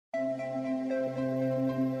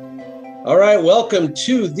All right, welcome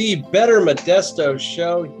to the Better Modesto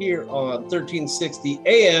Show here on 1360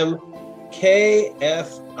 AM KFIV.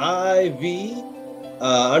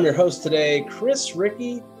 I'm your host today, Chris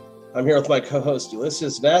Ricky. I'm here with my co-host,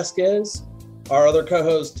 Ulisses Vasquez. Our other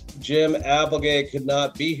co-host, Jim Applegate, could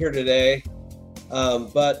not be here today.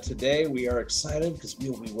 But today we are excited because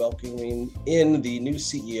we will be welcoming in the new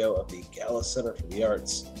CEO of the Gallo Center for the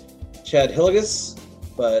Arts, Chad Hilligus.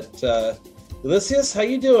 But Ulisses, how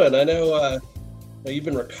you doing? I know you've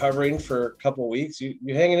been recovering for a couple of weeks. You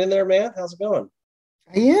hanging in there, man? How's it going?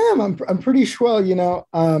 I am. I'm pretty swell.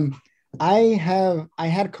 I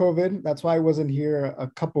had COVID. That's why I wasn't here a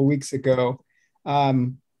couple of weeks ago. I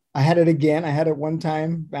had it again. I had it one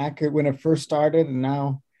time back when it first started, and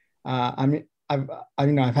now I've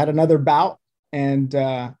had another bout, and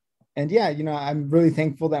yeah, I'm really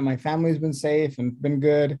thankful that my family's been safe and been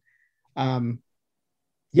good.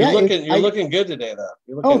 You're looking good today,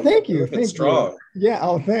 though. Thank you. Thank strong. You. Yeah.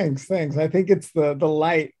 Oh, thanks. I think it's the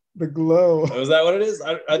light, the glow. Oh, is that what it is?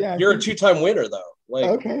 You're a two-time winner, though.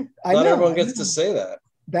 Okay. Not everyone gets to say that.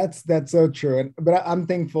 That's so true. But I'm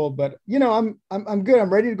thankful. But I'm good.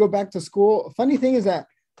 I'm ready to go back to school. Funny thing is that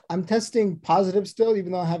I'm testing positive still,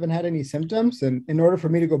 even though I haven't had any symptoms. And in order for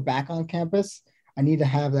me to go back on campus, I need to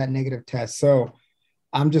have that negative test. So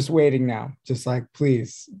I'm just waiting now, just like,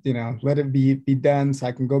 please, let it be done so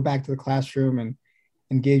I can go back to the classroom and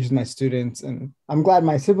engage with my students. And I'm glad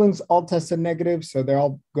my siblings all tested negative, so they're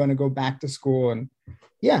all going to go back to school. And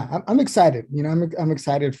yeah, I'm excited. I'm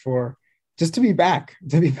excited for just to be back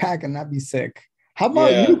and not be sick. How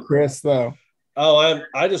about you, Chris, though? Oh,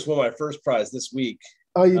 I just won my first prize this week.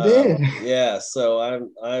 Oh, you did? Yeah. So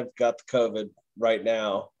I've got the COVID right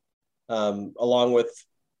now, along with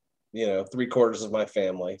 3/4 of my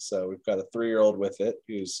family. So we've got a 3-year-old with it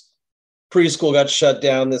whose preschool got shut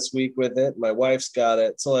down this week with it. My wife's got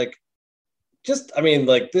it. So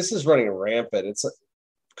this is running rampant. It's like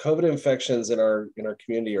COVID infections in our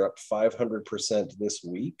community are up 500% this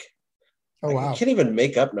week. Oh, wow. You can't even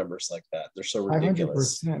make up numbers like that. They're so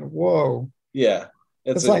ridiculous. 500%. Whoa. Yeah.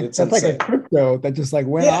 That's like a crypto that just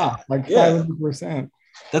went off 500%.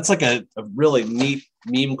 That's like a really neat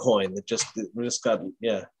meme coin that just got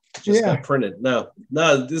got printed. No,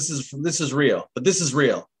 this is real, but this is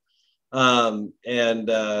real. So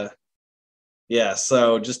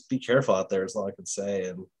just be careful out there is all I can say.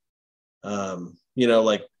 And,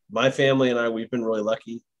 my family and I, we've been really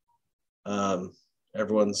lucky.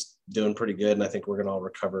 Everyone's doing pretty good. And I think we're going to all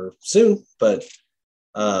recover soon, but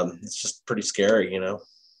it's just pretty scary,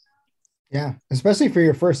 Yeah. Especially for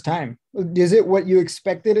your first time. Is it what you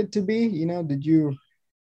expected it to be?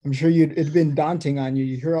 I'm sure it'd been daunting on you.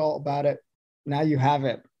 You hear all about it. Now you have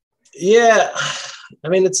it. Yeah. I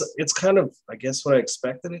mean, it's kind of, I guess, what I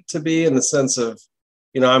expected it to be, in the sense of,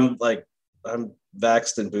 I'm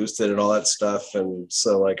vaxxed and boosted and all that stuff. And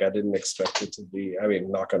so I didn't expect it to be,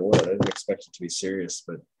 knock on wood, I didn't expect it to be serious,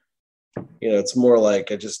 but it's more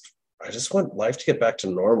like, I just want life to get back to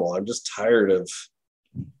normal. I'm just tired of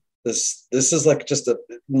this. This is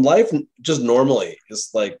life just normally is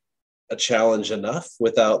like a challenge enough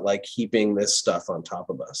without heaping this stuff on top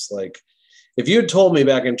of us. If you had told me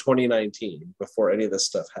back in 2019, before any of this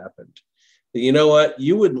stuff happened, that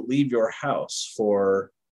you wouldn't leave your house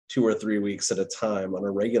for 2 or 3 weeks at a time on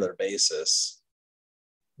a regular basis,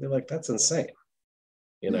 you're like, that's insane.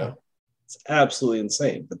 It's absolutely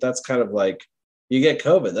insane. But that's kind of you get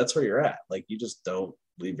COVID, that's where you're at. You just don't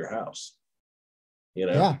leave your house.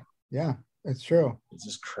 Yeah, it's true. It's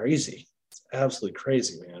just crazy. It's absolutely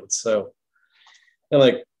crazy, man. So, and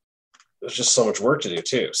there's just so much work to do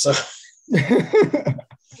too. So,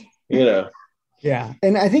 Yeah.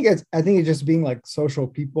 And I think it's just being social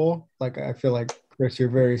people. I feel like, Chris, you're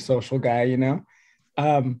a very social guy,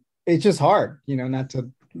 it's just hard, not to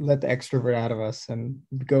let the extrovert out of us and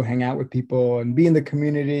go hang out with people and be in the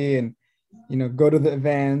community and, go to the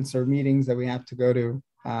events or meetings that we have to go to.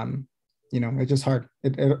 It's just hard.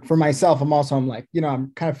 For myself, I'm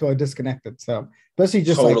kind of feeling disconnected. So especially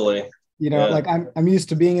just totally. I'm used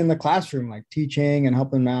to being in the classroom, teaching and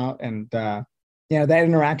helping them out. And, that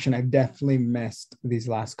interaction I've definitely missed these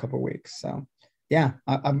last couple of weeks. So yeah,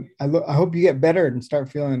 I hope you get better and start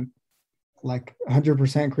feeling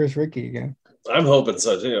 100% Chris Ricky again. I'm hoping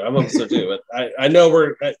so too. But I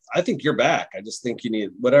know I think you're back. I just think you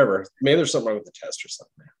need whatever. Maybe there's something wrong with the test or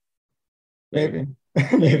something. Maybe.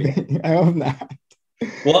 I hope not.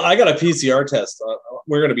 Well, I got a PCR test.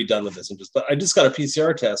 We're going to be done with this but I just got a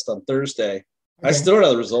PCR test on Thursday. Okay. I still don't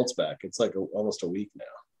have the results back. It's almost a week now.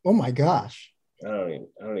 Oh my gosh. I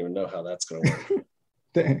don't even know how that's going to work.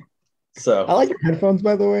 Dang. So I like your headphones,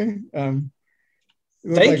 by the way.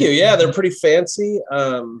 Thank you. Yeah, they're pretty fancy.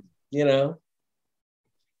 You know,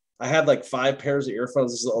 I had like 5 pairs of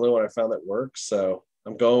earphones. This is the only one I found that works. So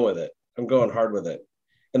I'm going with it. I'm going hard with it.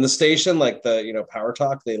 And the station, like the, you know, Power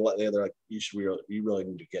Talk, they're like, you really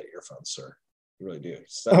need to get earphones, sir. You really do.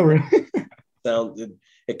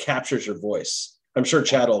 It captures your voice. I'm sure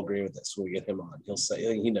Chad will agree with this when we get him on. He'll say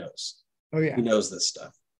he knows. Oh yeah. He knows this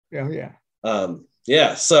stuff. Yeah.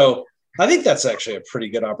 Yeah. So I think that's actually a pretty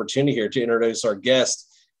good opportunity here to introduce our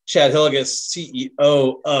guest, Chad Hilligus,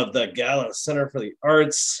 CEO of the Gallo Center for the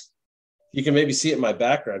Arts. You can maybe see it in my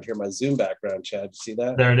background here, my Zoom background, Chad. You see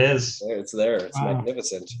that? There it is. It's there. It's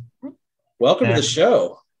magnificent. Welcome to the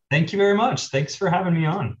show. Thank you very much. Thanks for having me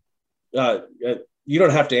on. You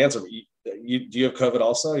don't have to answer. But do you have COVID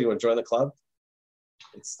also? You want to join the club?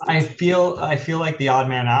 I feel like the odd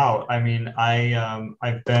man out. I mean,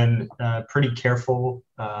 I've been pretty careful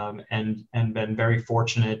and been very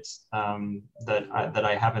fortunate that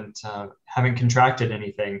I haven't contracted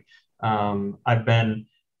anything. I've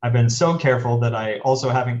been so careful that I also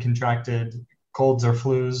haven't contracted colds or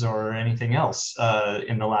flus or anything else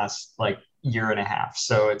in the last like year and a half.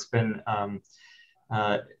 So it's been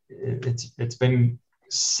it's been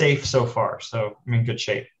safe so far. So I'm in good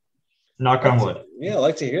shape. Knock on wood. Yeah, I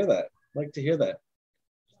like to hear that.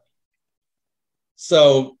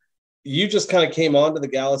 So you just kind of came on to the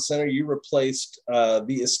Gallo Center. You replaced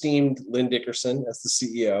the esteemed Lynn Dickerson as the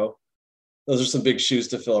CEO. Those are some big shoes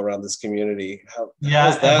to fill around this community.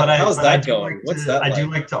 How's that going? What's that like? I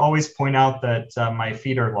do like to always point out that my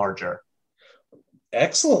feet are larger.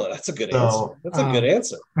 Excellent. That's a good answer. That's a good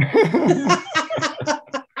answer.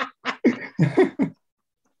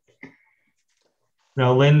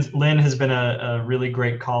 No, Lynn has been a really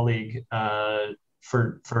great colleague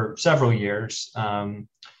for several years.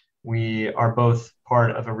 We are both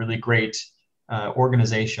part of a really great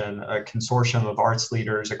organization, a consortium of arts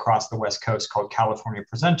leaders across the West Coast called California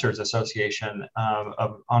Presenters Association,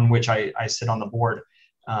 on which I sit on the board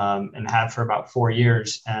and have for about 4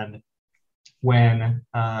 years. And when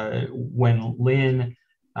Lynn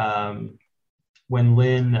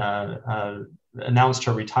announced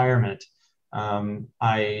her retirement,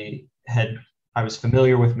 I was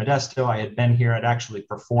familiar with Modesto. I had been here. I'd actually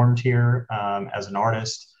performed here as an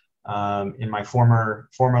artist in my former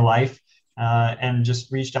life, and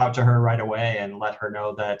just reached out to her right away and let her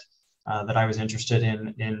know that I was interested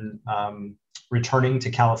in returning to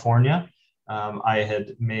California. I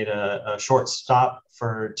had made a short stop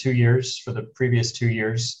for 2 years, for the previous 2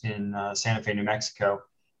 years in Santa Fe, New Mexico.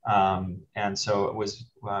 And so it was,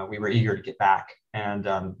 we were eager to get back, and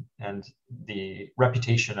the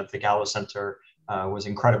reputation of the Gallo Center was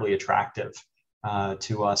incredibly attractive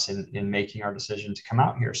to us in making our decision to come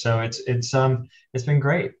out here. So it's been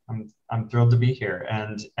great. I'm thrilled to be here,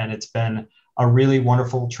 and it's been a really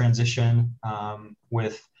wonderful transition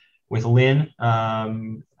with Lynn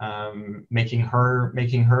making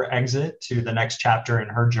her exit to the next chapter in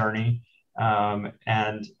her journey.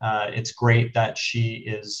 And it's great that she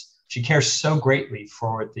cares so greatly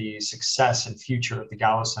for the success and future of the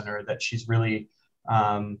Gallo Center that she's really,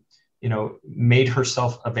 made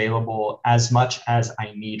herself available as much as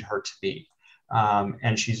I need her to be.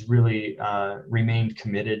 And she's really remained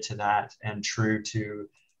committed to that and true to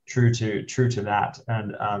that.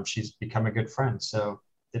 And she's become a good friend. So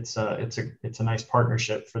it's a nice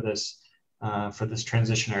partnership for this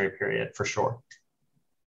transitionary period, for sure.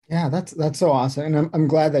 Yeah, that's so awesome, and I'm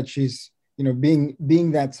glad that she's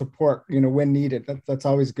being that support when needed. That's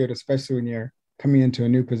always good, especially when you're coming into a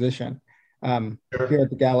new position Sure. here at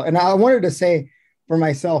the Gallo. And I wanted to say for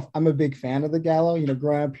myself, I'm a big fan of the Gallo.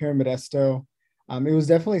 Growing up here in Modesto, it was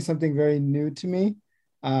definitely something very new to me.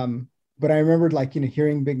 But I remembered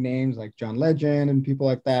hearing big names like John Legend and people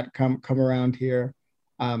like that come around here.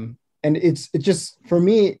 And it just, for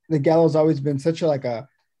me, the Gallo's always been such a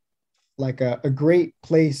great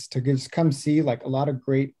place to just come see a lot of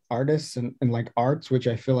great artists and arts, which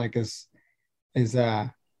I feel like is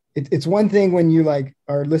it's one thing when you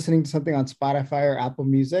are listening to something on Spotify or Apple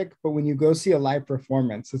Music, but when you go see a live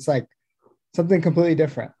performance, it's something completely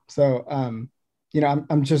different. So I'm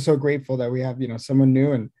just so grateful that we have someone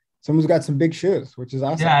new and someone's got some big shoes, which is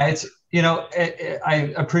awesome. Yeah, it's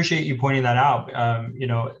I appreciate you pointing that out.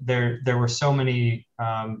 There were so many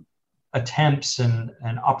attempts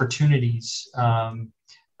and opportunities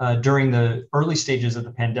during the early stages of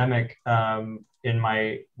the pandemic.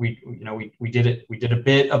 We did a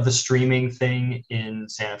bit of the streaming thing in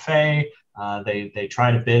Santa Fe. They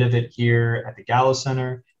tried a bit of it here at the Gallo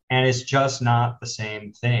Center, and it's just not the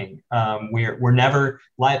same thing. We're never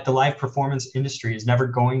the live performance industry is never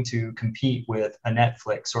going to compete with a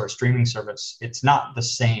Netflix or a streaming service. It's not the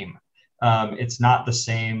same. It's not the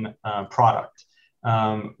same product.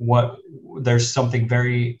 There's something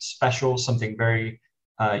very special, something very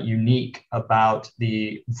unique about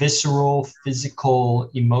the visceral,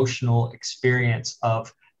 physical, emotional experience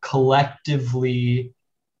of collectively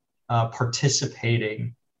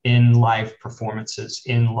participating in live performances,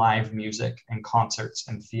 in live music and concerts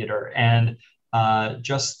and theater, and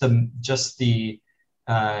just the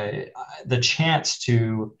chance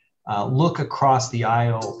to look across the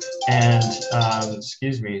aisle and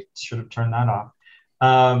excuse me, should have turned that off.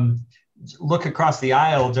 Look across the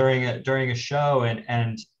aisle during a show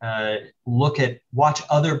and watch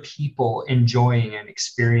other people enjoying and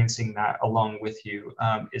experiencing that along with you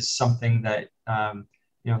is something that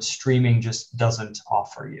streaming just doesn't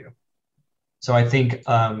offer you. So I think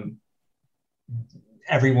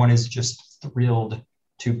everyone is just thrilled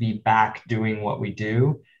to be back doing what we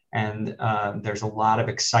do, and there's a lot of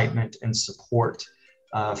excitement and support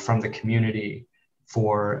from the community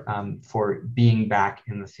for being back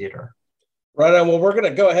in the theater. Right on. Well, we're going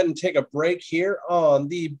to go ahead and take a break here on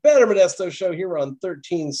the Better Modesto Show here on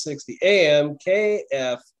 1360 AM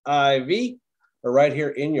KFIV, or right here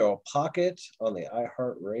in your pocket on the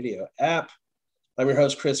iHeartRadio app. I'm your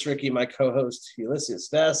host, Chris Ricky, my co-host,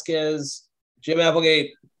 Ulisses Vasquez. Jim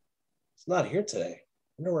Applegate is not here today. I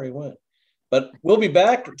wonder where he went. But we'll be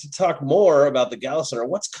back to talk more about the Gallo Center,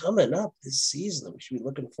 what's coming up this season that we should be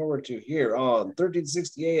looking forward to here on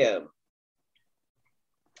 1360 AM.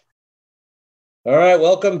 All right,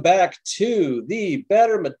 welcome back to the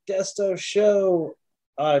Better Modesto Show.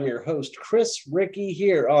 I'm your host, Chris Ricky,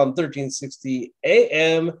 here on 1360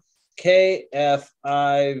 AM KFIV,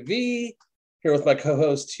 here with my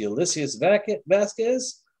co-host, Ulisses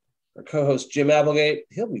Vasquez, our co-host, Jim Applegate.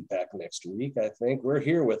 He'll be back next week, I think. We're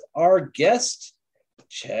here with our guest,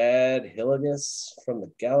 Chad Hilligus from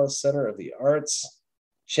the Gallo Center of the Arts.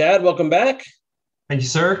 Chad, welcome back. Thank you,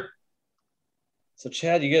 sir. So,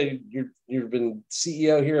 Chad, you've been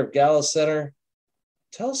CEO here of Gallo Center.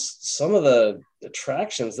 Tell us some of the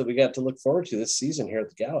attractions that we got to look forward to this season here at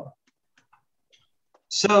the Gallo.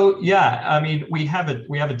 So, yeah, I mean, we have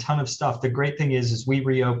a ton of stuff. The great thing is we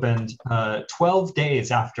reopened 12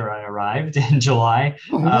 days after I arrived in July,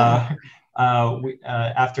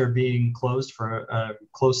 after being closed for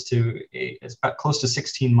close to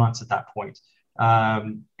 16 months at that point.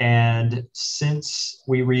 And since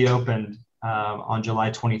we reopened on July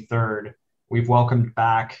 23rd, we've welcomed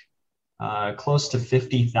back close to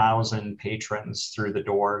 50,000 patrons through the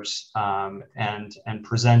doors and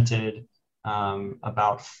presented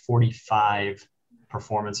about 45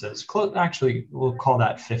 performances. Actually, we'll call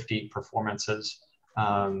that 50 performances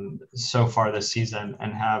so far this season,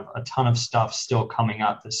 and have a ton of stuff still coming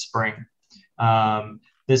up this spring.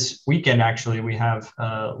 This weekend, actually, we have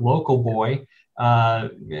a local boy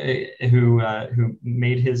who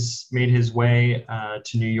made his way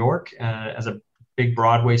to New York as a big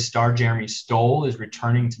Broadway star. Jeremy Stoll is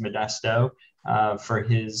returning to Modesto for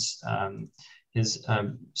his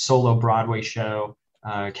solo Broadway show,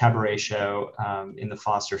 cabaret show in the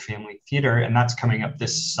Foster Family Theater, and that's coming up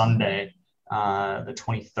this Sunday, the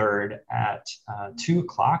 23rd at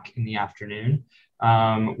 2:00 in the afternoon.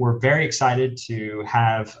 We're very excited to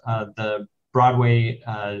have the Broadway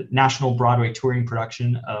national Broadway touring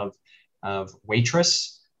production of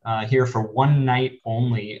Waitress here for one night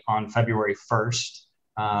only on February 1st,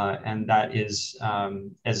 and that is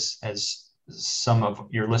as some of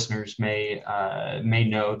your listeners may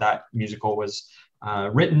know, that musical was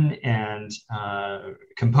written and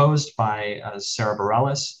composed by Sarah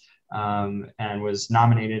Bareilles, and was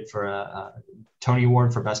nominated for a Tony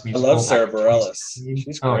Award for Best Musical. I love Sarah Bareilles.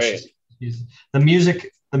 She's great.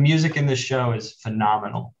 The music in this show is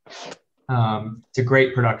phenomenal. It's a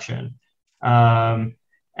great production. And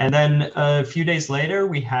then a few days later,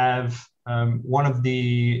 we have one of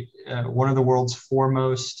the world's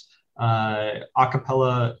foremost a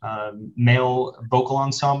cappella male vocal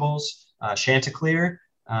ensembles, Chanticleer,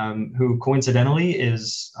 who coincidentally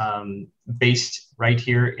is based right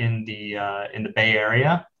here in the Bay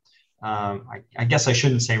Area. I guess I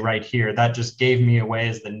shouldn't say right here. That just gave me away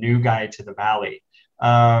as the new guy to the Valley.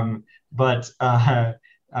 But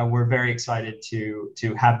we're very excited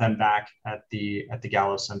to have them back at the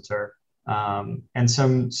Gallo Center, and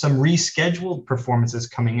some rescheduled performances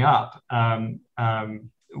coming up.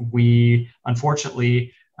 We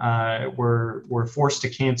unfortunately were forced to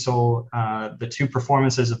cancel the two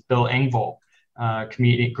performances of Bill Engvall,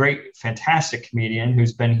 comedian, great, fantastic comedian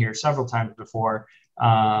who's been here several times before.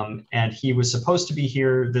 And he was supposed to be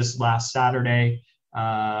here this last Saturday.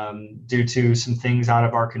 Due to some things out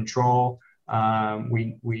of our control,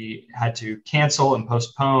 we had to cancel and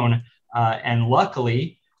postpone. And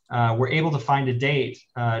luckily, we're able to find a date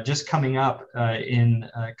just coming up in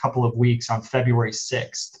a couple of weeks on February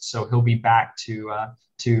 6th. So he'll be back to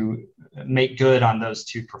make good on those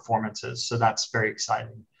two performances. So that's very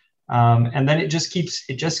exciting. And then it just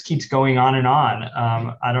keeps going on and on.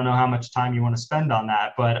 I don't know how much time you want to spend on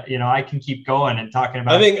that, but I can keep going and talking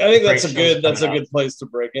about. I think that's a good place to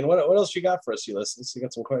break in. What else you got for us, Ulisses? You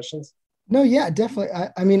got some questions? No, yeah, definitely.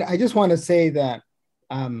 I mean, I just want to say that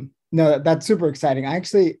no, that's super exciting. I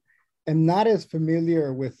actually am not as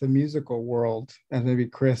familiar with the musical world as maybe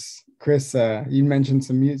Chris. You mentioned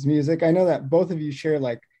some music. I know that both of you share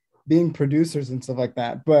like being producers and stuff like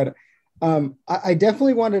that, but I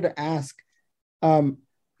definitely wanted to ask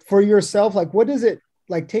for yourself, like, what is it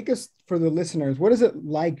like? Take us for the listeners. What is it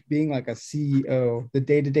like being like a CEO, the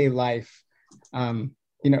day-to-day life,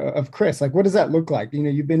 of Chris? Like, what does that look like?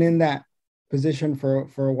 You've been in that position for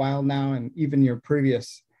a while now, and even your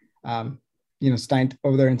previous, stint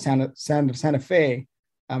over there in Santa Fe.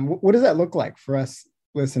 What does that look like for us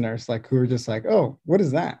listeners, like who are just like, oh, what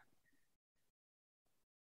is that?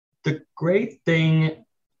 The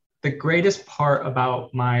greatest part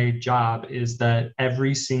about my job is that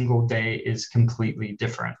every single day is completely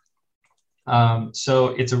different. So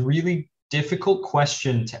it's a really difficult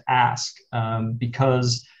question to ask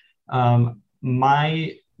because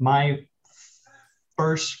my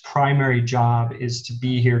first primary job is to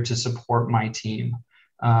be here to support my team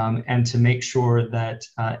and to make sure that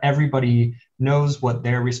everybody knows what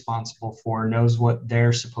they're responsible for, knows what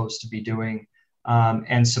they're supposed to be doing,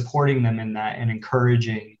 and supporting them in that and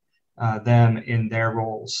encouraging them in their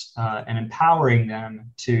roles and empowering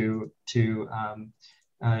them to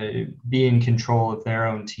be in control of their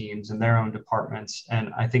own teams and their own departments.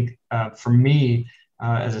 And I think for me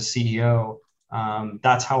as a CEO,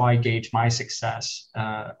 that's how I gauge my success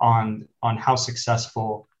on how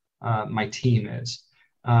successful my team is.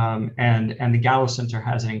 And the Gallo Center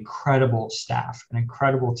has an incredible staff, an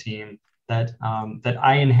incredible team that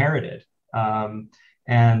I inherited.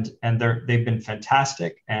 And they've been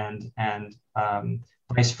fantastic, and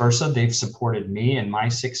vice versa. They've supported me in my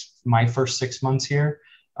first 6 months here.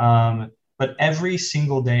 But every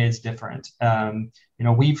single day is different.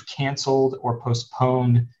 We've canceled or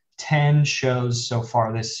postponed 10 shows so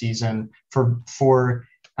far this season for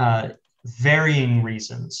varying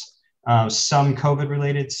reasons. Some COVID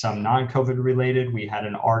related, some non-COVID related. We had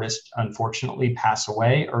an artist unfortunately pass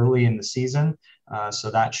away early in the season.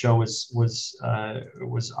 So that show was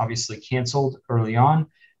obviously canceled early on.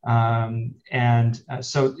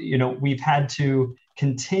 So we've had to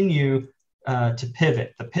continue to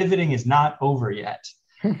pivot. The pivoting is not over yet.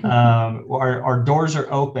 Our doors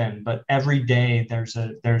are open, but every day there's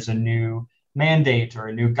a new mandate or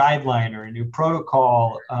a new guideline or a new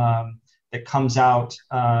protocol that comes out.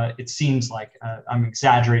 It seems like I'm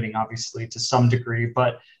exaggerating, obviously, to some degree,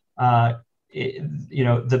 but the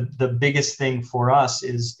biggest thing for us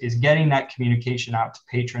is getting that communication out to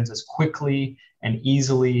patrons as quickly and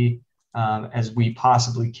easily as we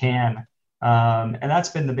possibly can. And that's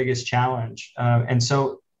been the biggest challenge. And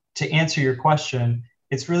so to answer your question,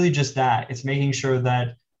 it's really just that. It's making sure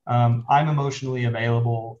that I'm emotionally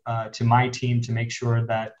available to my team to make sure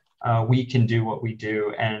that we can do what we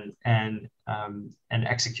do and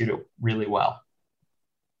execute it really well.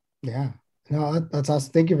 Yeah. No, that's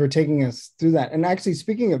awesome. Thank you for taking us through that. And actually,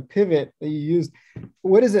 speaking of pivot that you used,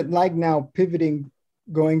 what is it like now pivoting,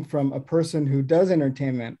 going from a person who does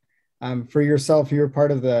entertainment for yourself? You're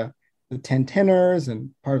part of the 10 Tenors and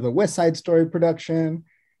part of the West Side Story production.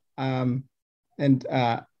 And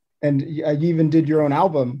you even did your own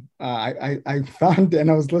album. I found,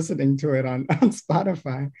 and I was listening to it on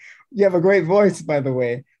Spotify. You have a great voice, by the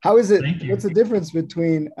way. How is it? What's the difference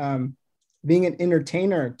between being an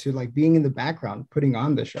entertainer to like being in the background, putting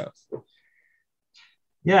on the shows?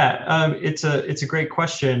 Yeah, it's a great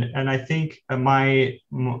question. And I think I've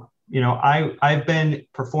been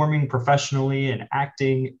performing professionally and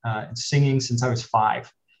acting and singing since I was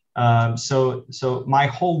 5. So my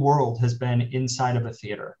whole world has been inside of a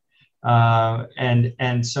theater.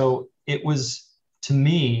 And so it was, to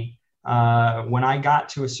me, when I got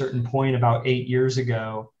to a certain point about 8 years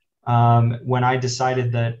ago, when I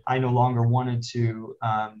decided that I no longer wanted to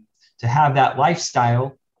have that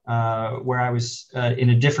lifestyle where I was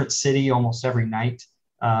in a different city almost every night,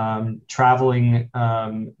 traveling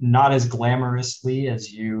not as glamorously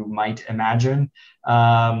as you might imagine.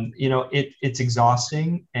 It's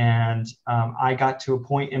exhausting. And I got to a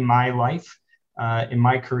point in my life in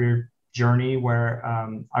my career journey where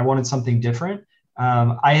I wanted something different.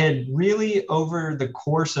 I had really, over the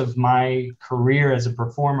course of my career as a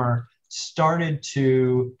performer, started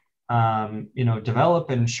to develop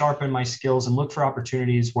and sharpen my skills and look for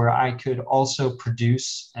opportunities where I could also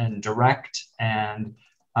produce and direct and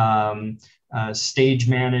stage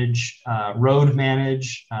manage, road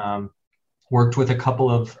manage. Worked with a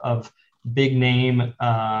couple of big name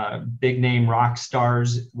rock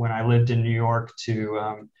stars when I lived in New York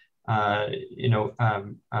to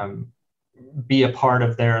be a part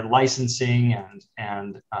of their licensing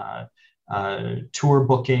and tour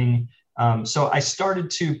booking. So I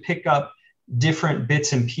started to pick up different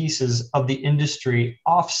bits and pieces of the industry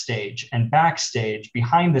off stage and backstage,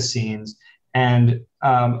 behind the scenes, and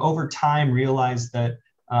over time realized that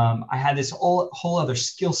I had this whole other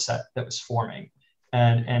skill set that was forming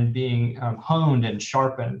and being honed and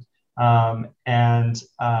sharpened. And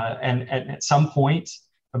at some point,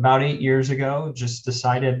 about 8 years ago, just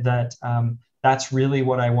decided that that's really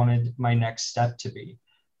what I wanted my next step to be.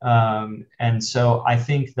 And so I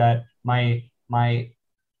think that my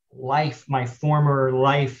former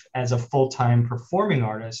life as a full-time performing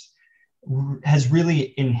artist has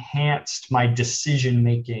really enhanced my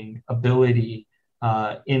decision-making ability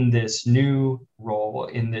in this new role,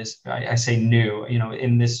 I say new,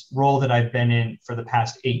 in this role that I've been in for the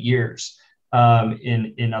past 8 years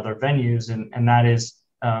in other venues. And that is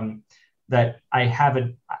that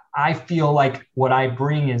I feel like what I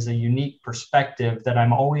bring is a unique perspective, that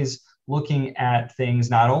I'm always looking at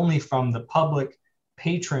things not only from the public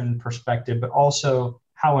patron perspective, but also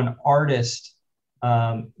how an artist,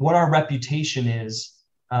 what our reputation is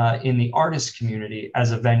in the artist community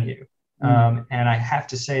as a venue. And I have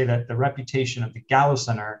to say that the reputation of the Gallo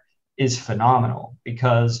Center is phenomenal,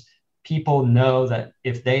 because people know that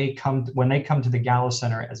when they come to the Gallo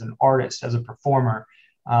Center as an artist, as a performer,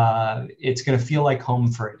 it's going to feel like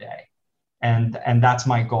home for a day. And that's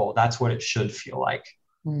my goal. That's what it should feel like.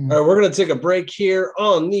 All right, we're going to take a break here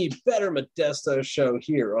on the Better Modesto show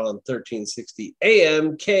here on 1360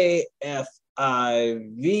 AM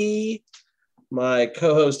KFIV. My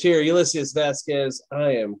co-host here, Ulisses Vasquez.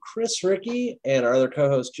 I am Chris Ricky, and our other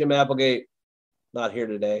co-host, Jim Applegate, not here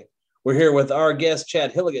today. We're here with our guest,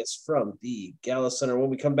 Chad Hilligus from the Gallo Center. When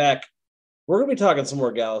we come back, we're going to be talking some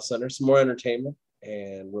more Gallo Center, some more entertainment,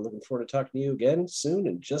 and we're looking forward to talking to you again soon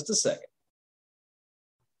in just a second.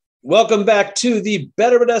 Welcome back to the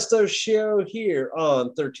Better Modesto show here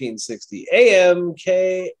on 1360 AM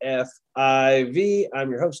KFIV.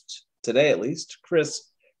 I'm your host today, at least, Chris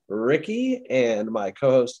Ricky, and my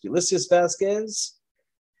co-host Ulisses Vasquez.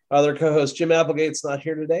 Other co-host Jim Applegate's not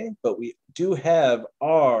here today, but we do have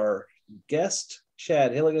our guest,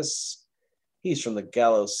 Chad Hilligus. He's from the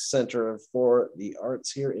Gallo Center for the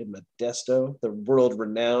Arts here in Modesto, the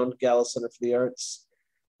world-renowned Gallo Center for the Arts.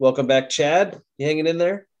 Welcome back, Chad. You hanging in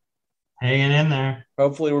there? Hanging in there.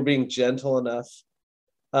 Hopefully we're being gentle enough.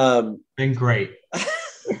 Been great.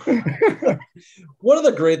 One of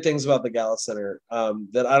the great things about the Gallo Center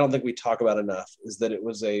that I don't think we talk about enough is that it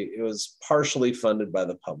was partially funded by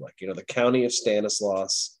the public. The county of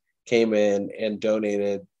Stanislaus came in and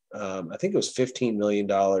donated, I think it was $15 million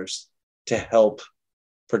to help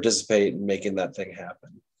participate in making that thing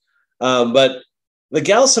happen. But the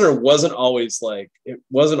Gallo Center wasn't always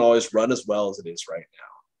run as well as it is right now.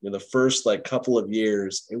 The first couple of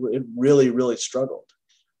years, it really, really struggled.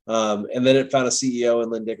 And then it found a CEO in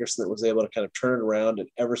Lynn Dickerson that was able to kind of turn it around. And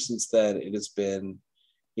ever since then, it has been,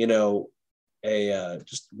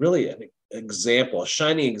 just really an example, a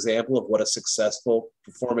shining example of what a successful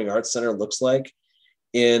performing arts center looks like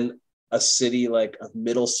in a city like a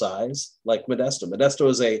middle size, like Modesto. Modesto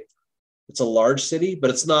it's a large city, but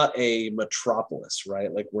it's not a metropolis,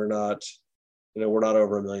 right? Like we're not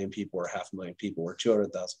over 1 million people or 500,000 people. We're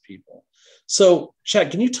 200,000 people. So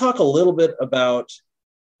Chad, can you talk a little bit about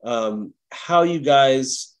how you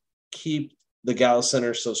guys keep the Gallo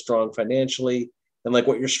Center so strong financially, and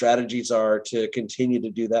what your strategies are to continue to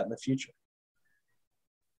do that in the future?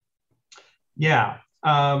 Yeah,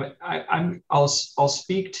 I'll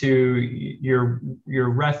speak to your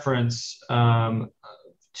reference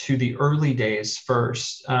to the early days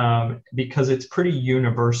first, because it's pretty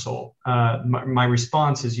universal. My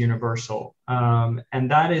response is universal, and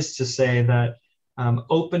that is to say that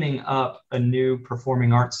opening up a new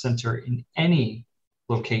performing arts center in any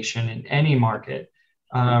location, in any market,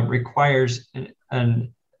 requires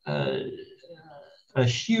a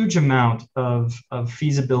huge amount of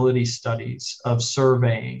feasibility studies, of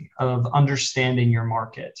surveying, of understanding your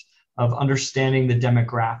market, of understanding the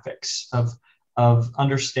demographics, of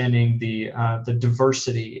understanding the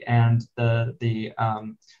diversity and the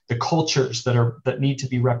cultures that need to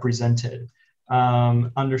be represented,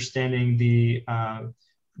 understanding the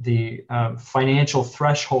financial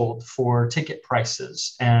threshold for ticket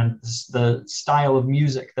prices and the style of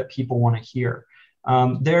music that people want to hear.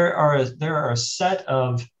 There are a set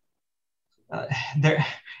of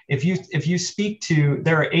if you speak to,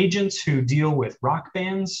 there are agents who deal with rock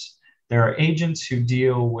bands, there are agents who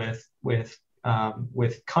deal with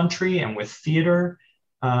country and with theater,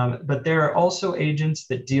 but there are also agents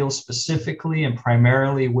that deal specifically and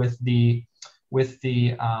primarily with the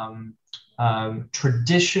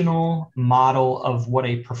traditional model of what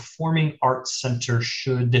a performing arts center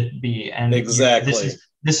should be. And exactly,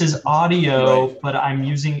 this is audio, right, but I'm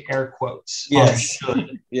using air quotes. Yes.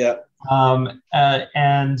 Should. Yeah. And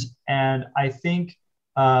I think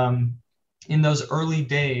in those early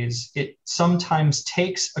days, it sometimes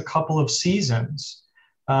takes a couple of seasons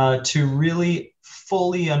to really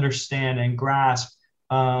fully understand and grasp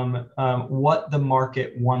what the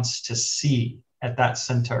market wants to see at that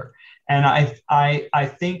center. And I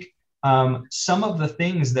think some of the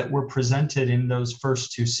things that were presented in those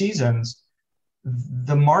first 2 seasons,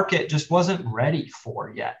 the market just wasn't ready for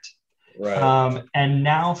yet. Right. And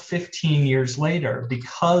now 15 years later,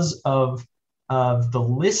 because of the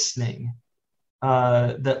listening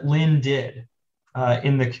that Lynn did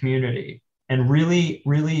in the community and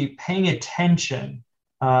really paying attention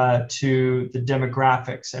to the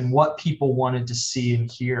demographics and what people wanted to see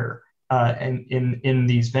and hear in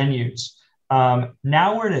these venues.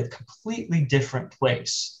 Now we're in a completely different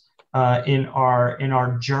place in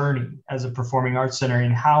our journey as a performing arts center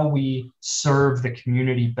and how we serve the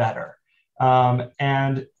community better.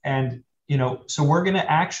 And so we're going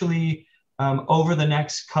to actually over the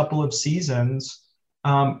next couple of seasons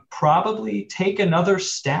probably take another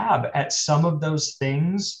stab at some of those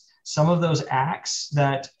things, some of those acts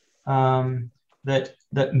that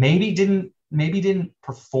maybe didn't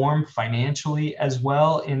perform financially as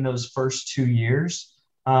well in those first 2 years.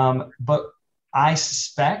 But I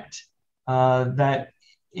suspect that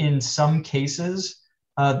in some cases,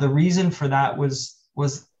 the reason for that was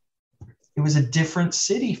it was a different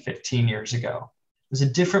city 15 years ago. It was a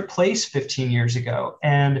different place 15 years ago.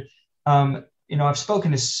 And, I've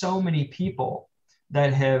spoken to so many people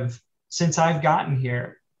that have, since I've gotten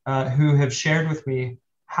here, who have shared with me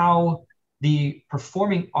how the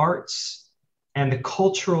performing arts and the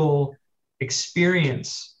cultural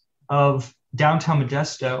experience of downtown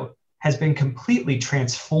Modesto has been completely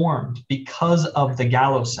transformed because of the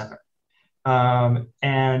Gallo Center. And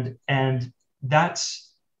that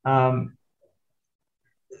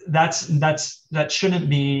shouldn't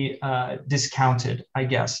be discounted, I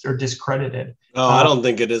guess, or discredited. Oh, I don't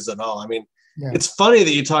think it is at all. I mean, It's funny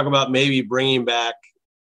that you talk about maybe bringing back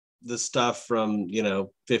the stuff from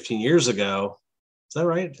 15 years ago. Is that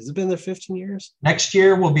right? Has it been there 15 years? Next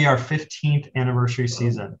year will be our 15th anniversary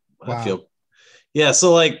season. Wow.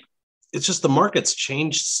 So it's just the market's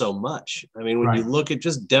changed so much. I mean, when you look at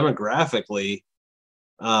just demographically,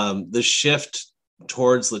 the shift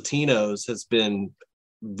towards Latinos has been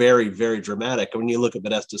very, very dramatic. When you look at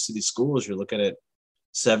Modesto City Schools, you're looking at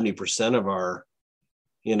 70% of our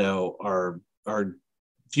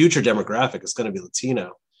future demographic is going to be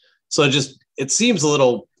Latino. So it seems a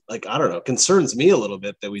little concerns me a little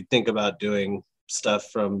bit that we think about doing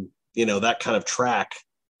stuff from, that kind of track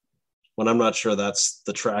when I'm not sure that's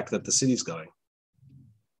the track that the city's going.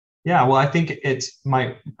 Yeah, well, I think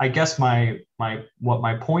what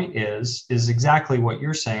my point is exactly what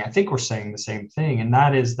you're saying. I think we're saying the same thing. And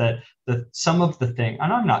that is that some of the thing,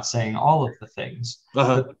 and I'm not saying all of the things,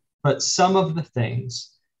 but some of the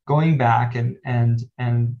things, going back and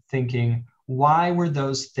thinking, why were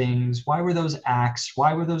those acts,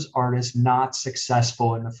 why were those artists not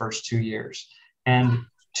successful in the first 2 years? And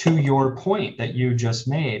to your point that you just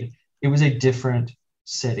made, it was a different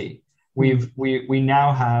city. We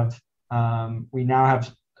now have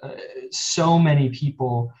so many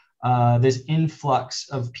people, this influx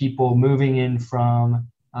of people moving in from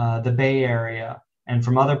the Bay Area and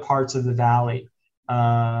from other parts of the Valley.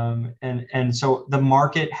 And so the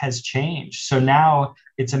market has changed. So now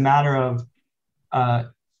it's a matter of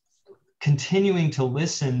continuing to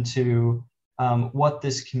listen to what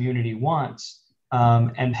this community wants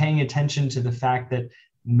and paying attention to the fact that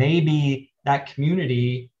maybe that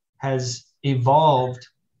community has evolved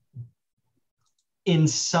in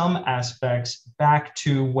some aspects back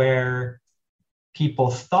to where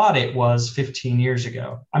people thought it was 15 years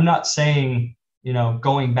ago. I'm not saying,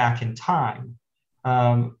 going back in time.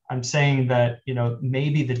 I'm saying that,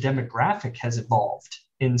 maybe the demographic has evolved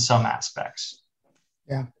in some aspects.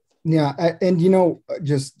 Yeah. Yeah. And,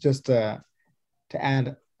 just to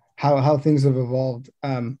add how things have evolved.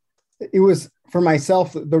 It was for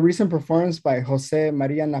myself, the recent performance by Jose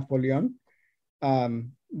Maria Napoleon,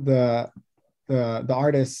 the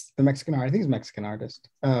artist, the Mexican artist, I think he's a Mexican artist.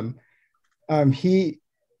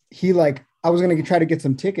 He like, I was going to try to get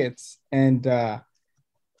some tickets and,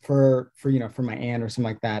 for my aunt or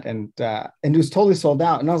something like that. And it was totally sold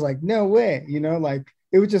out. And I was like, no way, like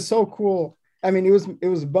it was just so cool. I mean, it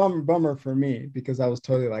was a bummer for me because I was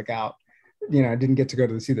totally like out, I didn't get to go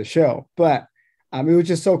to see the show, but it was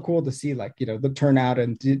just so cool to see like, the turnout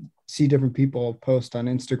and see different people post on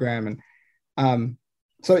Instagram. And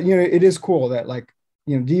so, it is cool that like,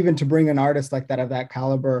 even to bring an artist like that of that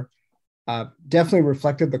caliber, definitely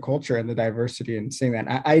reflected the culture and the diversity and seeing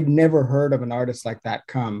that. I'd never heard of an artist like that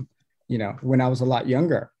come, when I was a lot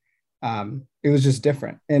younger. It was just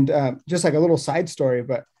different. And just like a little side story,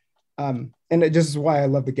 but and it just is why I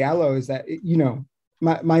love the Gallo is that,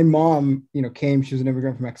 my mom, came, she was an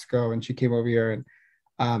immigrant from Mexico and she came over here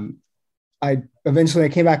and I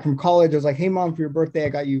came back from college. I was like, hey mom, for your birthday, I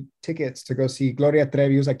got you tickets to go see Gloria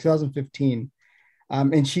Trevi. It was like 2015.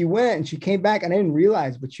 And she went and she came back and I didn't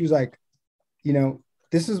realize, but she was like,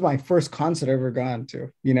 this is my first concert I've ever gone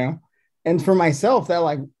to, and for myself that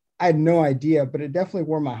like, I had no idea, but it definitely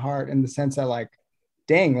warmed my heart in the sense that like,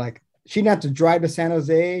 dang, like she didn't have to drive to San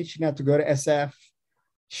Jose. She didn't have to go to SF.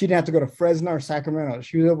 She didn't have to go to Fresno or Sacramento.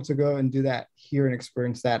 She was able to go and do that here and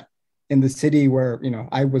experience that in the city where,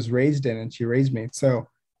 I was raised in and she raised me. So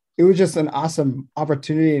it was just an awesome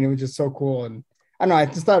opportunity and it was just so cool. And I don't know, I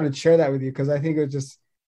just thought I'd share that with you because I think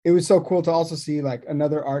it was so cool to also see like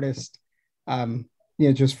another artist,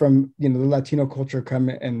 just from, the Latino culture come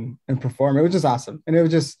and perform. It was just awesome. And it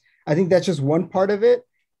was just, I think that's just one part of it.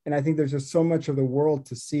 And I think there's just so much of the world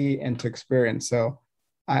to see and to experience. So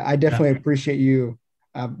I definitely appreciate you,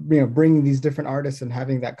 bringing these different artists and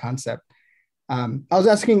having that concept. I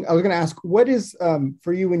was going to ask, what is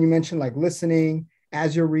for you when you mentioned like listening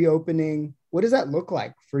as you're reopening, what does that look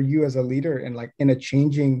like for you as a leader and like in a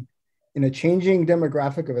changing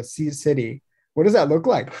demographic of a city? What does that look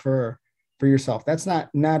like for yourself? That's not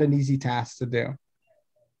an easy task to do.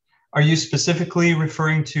 Are you specifically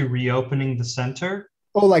referring to reopening the center?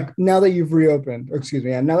 Oh, like now that you've reopened,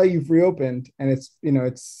 now that you've reopened and it's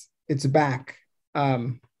back, not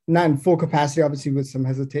in full capacity, obviously with some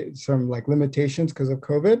like limitations because of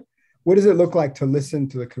COVID. What does it look like to listen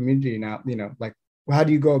to the community now? Like how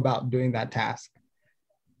do you go about doing that task?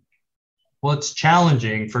 Well, it's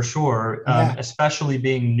challenging for sure, especially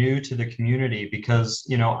being new to the community because,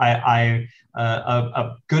 a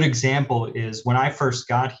good example is when I first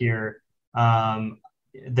got here,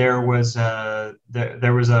 there was a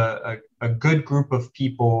good group of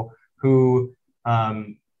people who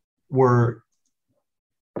were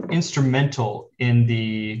instrumental in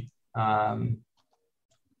the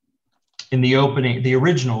opening, the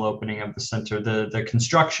original opening of the center, the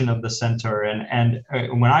construction of the center. And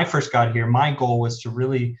when I first got here, my goal was to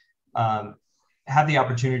really have the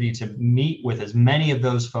opportunity to meet with as many of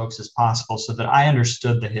those folks as possible so that I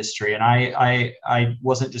understood the history. And I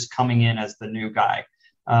wasn't just coming in as the new guy.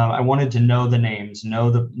 I wanted to know the names, know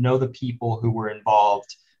the people who were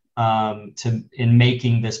involved in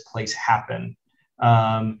making this place happen.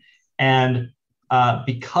 And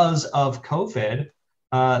because of COVID,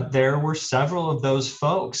 there were several of those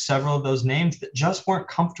folks, several of those names that just weren't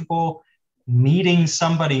comfortable meeting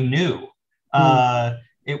somebody new.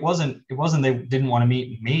 It wasn't they didn't want to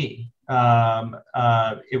meet me.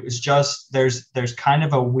 It was just there's kind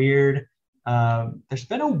of a weird there's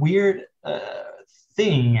been a weird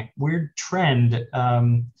weird trend,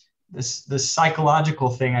 this psychological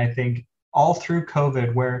thing, I think, all through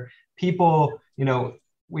COVID, where people,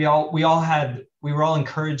 we were all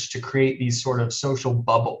encouraged to create these sort of social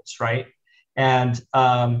bubbles, right? And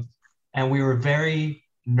we were very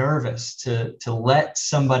nervous to let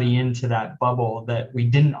somebody into that bubble that we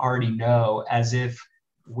didn't already know, as if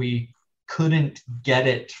we couldn't get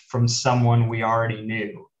it from someone we already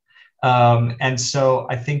knew. And so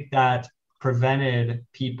I think that prevented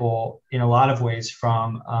people in a lot of ways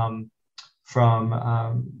from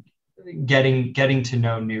getting to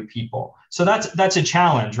know new people. So that's a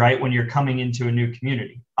challenge, right? When you're coming into a new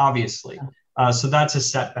community, obviously. So that's a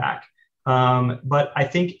setback. But I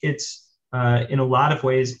think it's in a lot of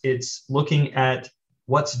ways, it's looking at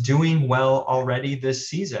what's doing well already this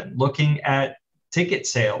season, looking at ticket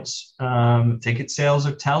sales. Ticket sales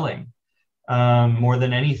are telling. More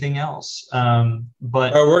than anything else.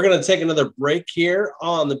 But we're going to take another break here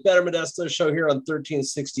on the Better Modesto Show here on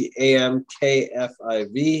 1360 AM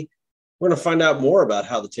KFIV. we're going to find out more about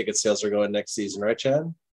how the ticket sales are going next season, right, Chad?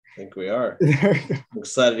 I think we are. I'm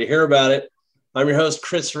excited to hear about it. I'm your host,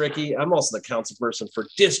 Chris Ricky. I'm also the council person for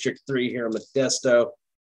District 3 here in Modesto.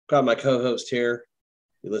 Got my co-host here,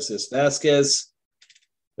 Ulisses Vasquez.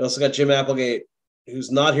 We also got Jim Applegate,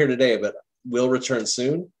 who's not here today, but will return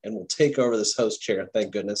soon and will take over this host chair.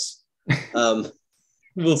 Thank goodness.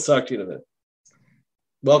 We'll talk to you in a minute.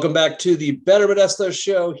 Welcome back to the Better Modesto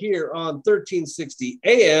Show here on 1360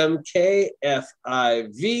 AM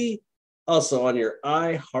KFIV, also on your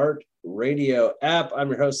iHeart Radio app. I'm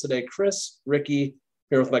your host today, Chris Ricky,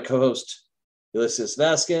 here with my co-host, Ulisses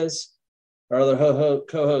Vasquez. Our other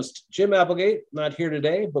co-host, Jim Applegate, not here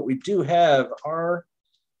today, but we do have our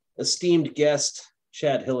esteemed guest,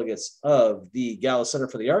 Chad Hilligus of the Gallo Center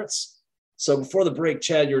for the Arts. So before the break,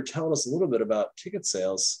 Chad, you were telling us a little bit about ticket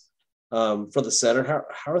sales for the center.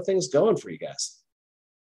 How are things going for you guys?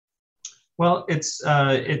 Well, it's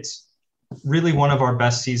really one of our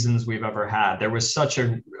best seasons we've ever had. There was such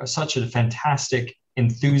a fantastic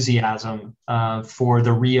enthusiasm for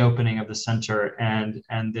the reopening of the center and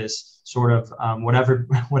this sort of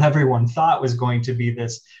what everyone thought was going to be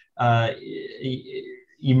this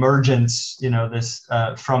emergence, this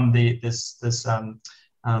from the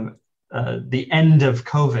end of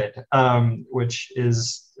COVID, which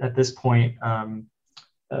is at this point, I'm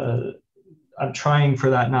trying for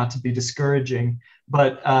that not to be discouraging,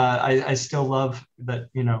 but I still love that,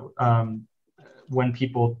 when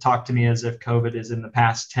people talk to me as if COVID is in the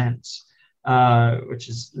past tense, which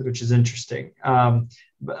is interesting,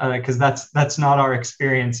 because that's not our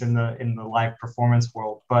experience in the live performance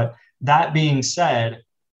world. But that being said,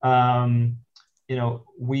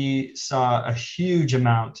 we saw a huge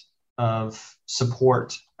amount of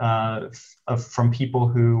support from people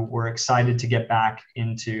who were excited to get back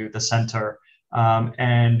into the center.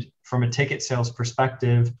 And from a ticket sales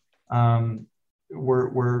perspective,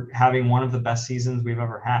 we're having one of the best seasons we've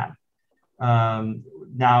ever had.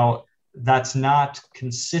 Now, that's not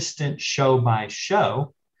consistent show by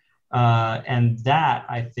show. And that,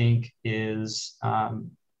 I think, is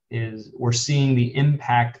we're seeing the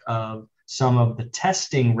impact of some of the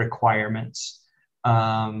testing requirements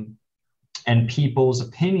and people's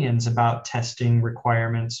opinions about testing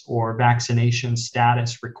requirements or vaccination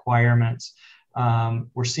status requirements.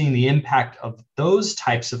 We're seeing the impact of those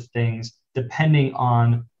types of things depending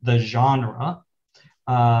on the genre.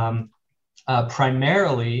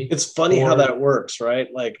 Primarily, it's funny how that works, right?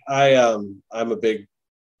 Like I'm a big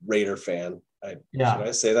Raider fan. Should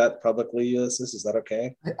I say that publicly, Ulysses? Is that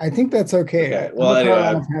okay? I think that's okay. Well, I'm anyway,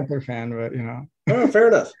 a Panther fan, but Oh, fair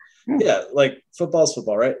enough. Yeah, like football's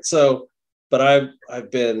football, right? So, but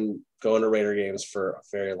I've been going to Raider games for a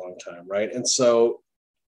very long time, right? And so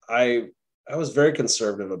I was very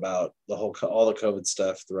conservative about all the COVID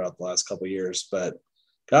stuff throughout the last couple of years, but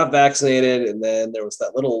got vaccinated, and then there was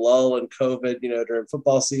that little lull in COVID, during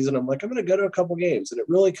football season. I'm like, I'm going to go to a couple games, and it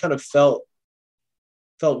really kind of felt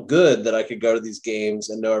good that I could go to these games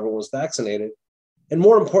and know everyone was vaccinated. And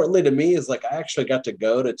more importantly to me is like I actually got to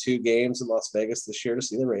go to 2 games in Las Vegas this year to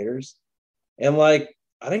see the Raiders, and like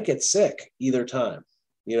I didn't get sick either time,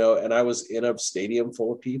 and I was in a stadium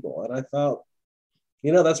full of people, and I thought,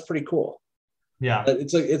 that's pretty cool. Yeah,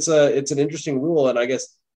 it's an interesting rule, and I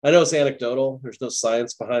guess I know it's anecdotal. There's no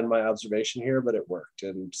science behind my observation here, but it worked,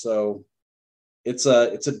 and so it's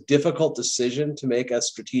a difficult decision to make, a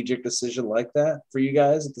strategic decision like that for you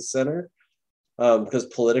guys at the center, because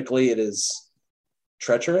politically it is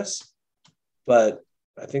treacherous, but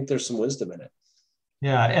I think there's some wisdom in it.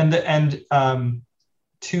 Yeah, and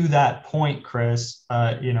to that point, Chris,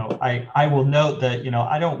 I will note that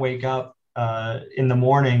I don't wake up in the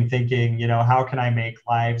morning thinking, how can I make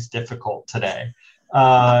lives difficult today?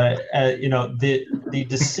 The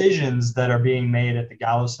decisions that are being made at the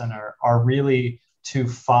Gallo Center are really to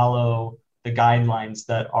follow the guidelines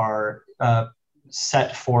that are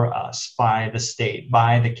set for us by the state,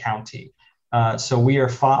 by the county. So we are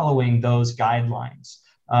following those guidelines.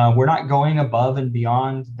 We're not going above and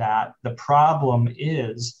beyond that. The problem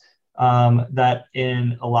is that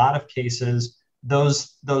in a lot of cases,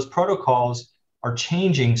 those protocols are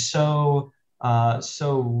changing so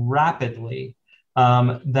rapidly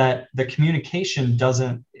that the communication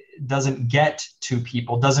doesn't get to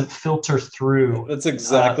people, doesn't filter through. That's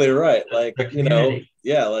exactly right. Like,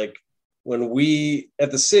 like when we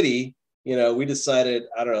at the city, we decided,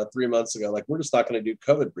 I don't know, 3 months ago, like we're just not going to do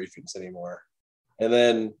COVID briefings anymore. And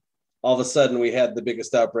then all of a sudden we had the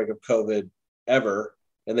biggest outbreak of COVID ever,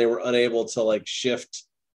 and they were unable to like shift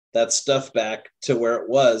that stuff back to where it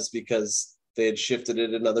was because they had shifted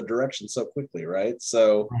it another direction so quickly, right?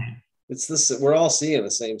 So it's this, we're all seeing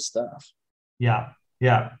the same stuff. Yeah,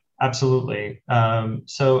 absolutely.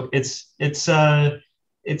 So it's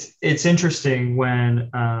interesting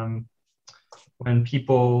when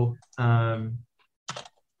people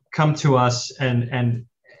come to us, and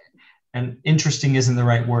interesting isn't the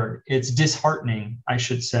right word. It's disheartening, I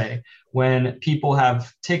should say, when people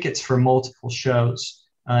have tickets for multiple shows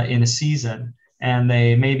in a season, and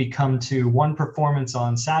they maybe come to one performance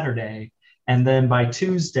on Saturday, and then by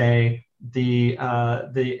Tuesday, the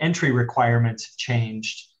entry requirements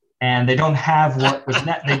changed, and they don't have what was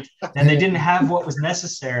they didn't have what was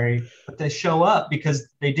necessary, but they show up because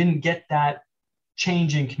they didn't get that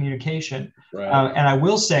change in communication. Right. And I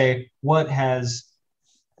will say what has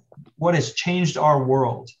changed our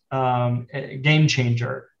world, a game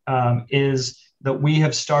changer, is that we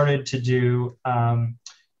have started to do,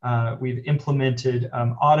 we've implemented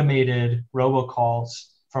automated robocalls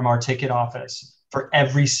from our ticket office for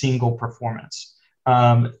every single performance.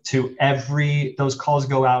 Those calls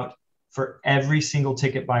go out for every single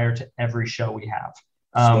ticket buyer to every show we have,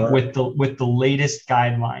 Sure. with the latest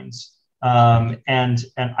guidelines.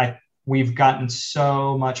 We've gotten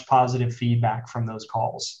so much positive feedback from those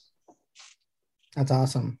calls. That's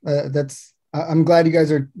awesome. I'm glad you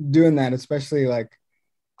guys are doing that, especially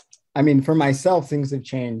for myself, things have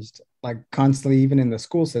changed like constantly, even in the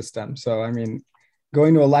school system. So,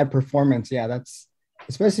 going to a live performance, that's,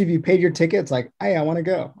 especially if you paid your tickets, like, hey, I want to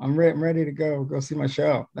go. I'm ready to go see my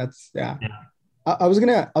show. That's, yeah. I was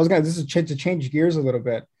gonna, this is to change gears a little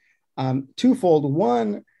bit. Twofold.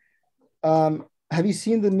 One, have you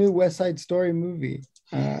seen the new West Side Story movie?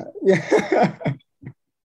 Yeah.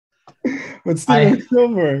 With Steven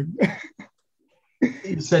Spielberg.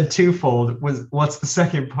 You said twofold. What's the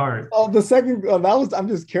second part? The second, I'm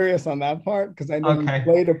just curious on that part because I know you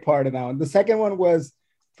played a part in that one. The second one was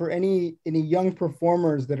for any young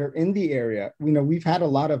performers that are in the area. We've had a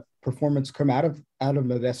lot of performance come out of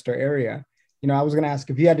Modesto area. I was going to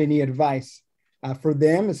ask if you had any advice for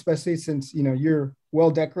them, especially since you're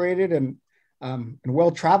well decorated and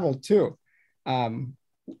well traveled too.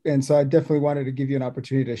 And so I definitely wanted to give you an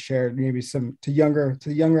opportunity to share maybe some to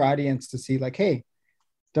the younger audience to see, like, hey,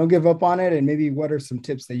 don't give up on it, and maybe what are some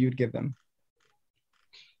tips that you'd give them?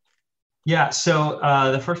 Yeah, so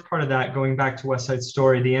the first part of that, going back to West Side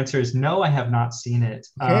Story, the answer is no, I have not seen it.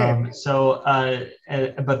 Okay.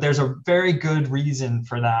 But there's a very good reason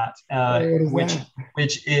for that,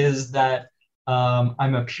 which is that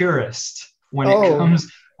I'm a purist when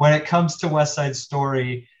it comes to West Side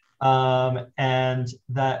Story. I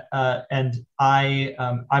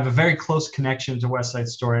have a very close connection to West Side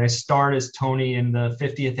Story. I starred as Tony in the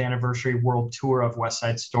 50th anniversary world tour of West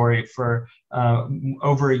Side Story for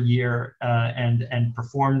over a year, and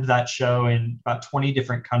performed that show in about 20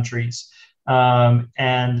 different countries. It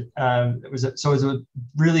was a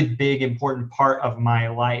really big, important part of my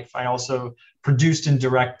life. I also produced and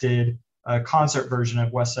directed a concert version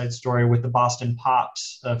of West Side Story with the Boston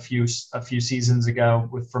Pops a few seasons ago,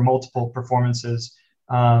 for multiple performances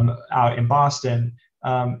out in Boston.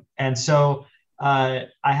 So I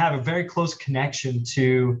have a very close connection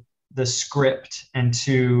to the script and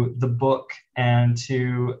to the book and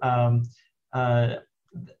to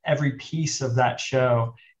every piece of that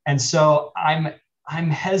show. And so I'm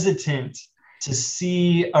hesitant to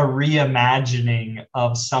see a reimagining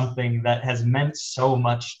of something that has meant so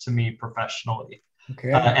much to me professionally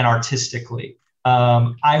and artistically.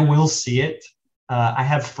 I will see it. I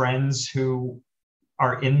have friends who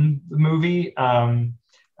are in the movie,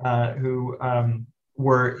 who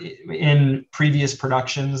were in previous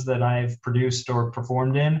productions that I've produced or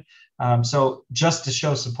performed in. So just to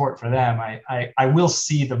show support for them, I will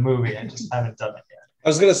see the movie. I just haven't done it yet. I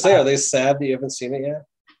was going to say, are they sad that you haven't seen it yet?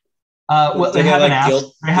 Well, they haven't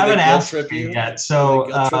asked me yet,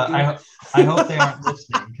 so I hope they aren't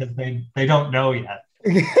listening, because they don't know yet.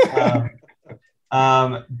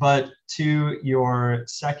 But to your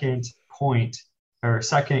second point, or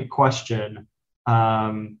second question,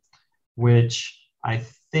 which I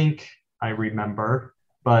think I remember,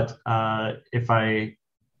 but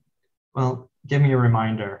give me a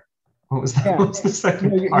reminder. What was that? Yeah. What was the second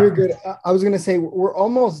part? You're good. I was going to say we're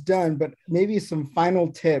almost done, but maybe some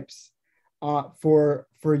final tips for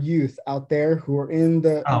youth out there who are in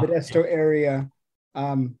the Modesto area.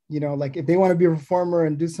 Like if they want to be a performer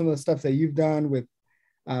and do some of the stuff that you've done with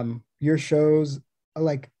your shows,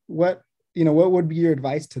 like what would be your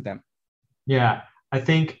advice to them? Yeah, I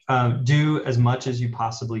think do as much as you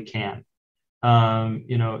possibly can.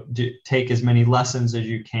 Take as many lessons as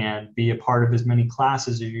you can, be a part of as many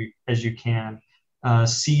classes as you can,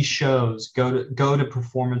 see shows, go to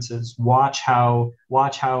performances, watch how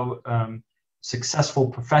successful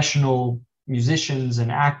professional musicians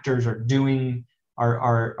and actors are doing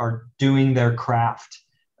their craft,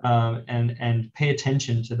 and pay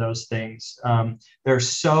attention to those things. There are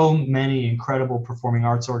so many incredible performing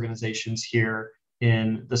arts organizations here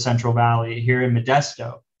in the Central Valley, here in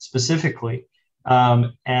Modesto specifically,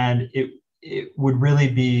 and it would really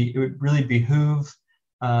behoove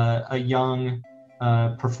a young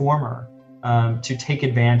performer to take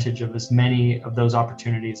advantage of as many of those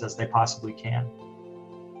opportunities as they possibly can.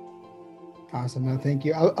 Awesome. No, thank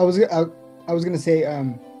you. I was going to say,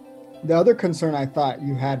 the other concern I thought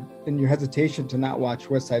you had in your hesitation to not watch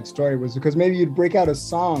West Side Story was because maybe you'd break out a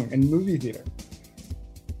song in movie theater.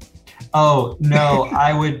 Oh, no,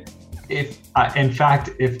 I would, in fact,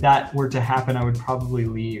 if that were to happen, I would probably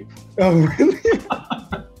leave. Oh, really?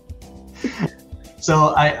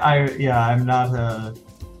 So I'm not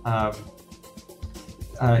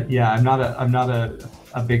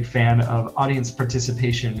a big fan of audience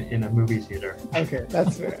participation in a movie theater. Okay,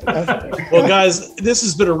 that's fair. That's fair. Well, guys, this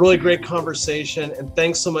has been a really great conversation, and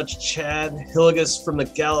thanks so much, Chad Hilligus from the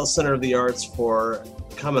Gallo Center of the Arts, for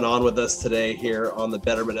coming on with us today here on the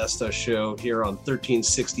Better Modesto Show here on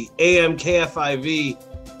 1360 AM KFIV.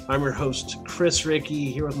 I'm your host, Chris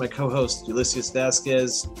Rickey, here with my co-host, Ulisses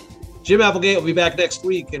Vasquez. Jim Applegate will be back next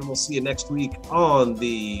week, and we'll see you next week on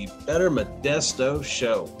the Better Modesto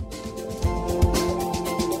Show.